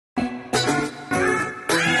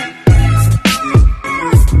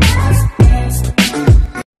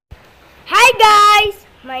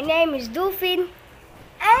is Dolphin,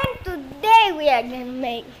 and today we are going to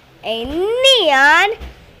make a neon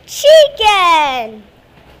chicken.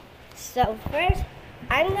 So first,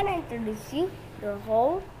 I'm going to introduce you the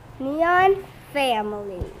whole neon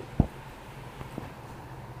family.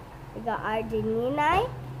 We got Argentina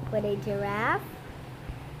with a giraffe.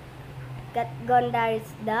 Got Gondar's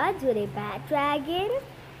Dodge with a bat dragon.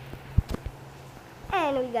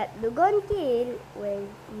 And we got Dugontil with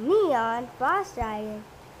neon frost dragon.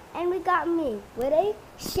 And we got me with a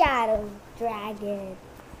shadow dragon.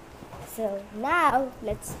 So now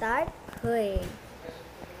let's start cooking.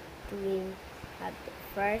 We have the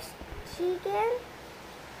first chicken.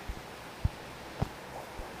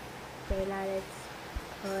 So now let's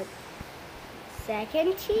put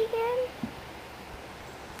second chicken.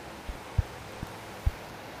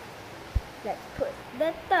 Let's put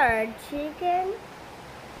the third chicken.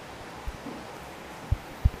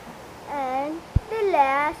 And the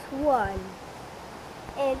last one.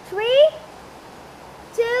 In 3,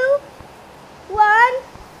 2, 1,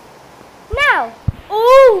 now!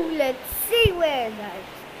 Oh, let's see where the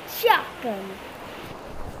chicken.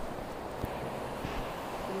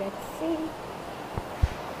 Let's see.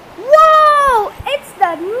 Whoa! It's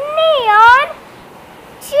the neon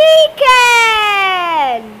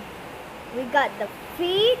chicken! We got the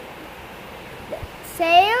feet, the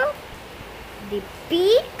tail, the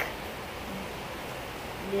beak,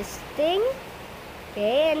 this thing,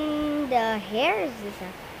 okay, and the hair is this.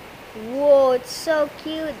 Whoa, it's so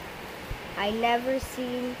cute. I never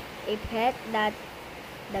seen a pet that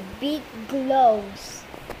the beak glows.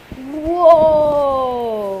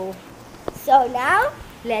 Whoa! So now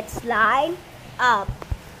let's line up.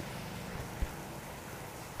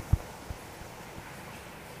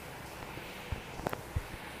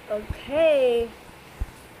 Okay.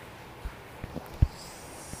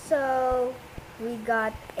 So we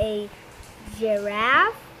got a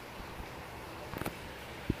giraffe,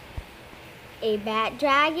 a bat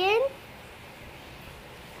dragon,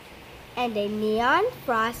 and a neon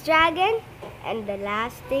frost dragon, and the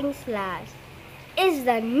last thing's last is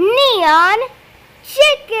the neon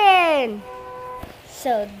chicken.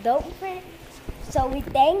 So we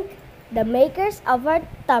thank the makers of our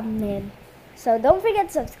thumbnail. So don't forget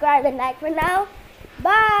to subscribe and like for now.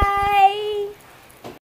 Bye!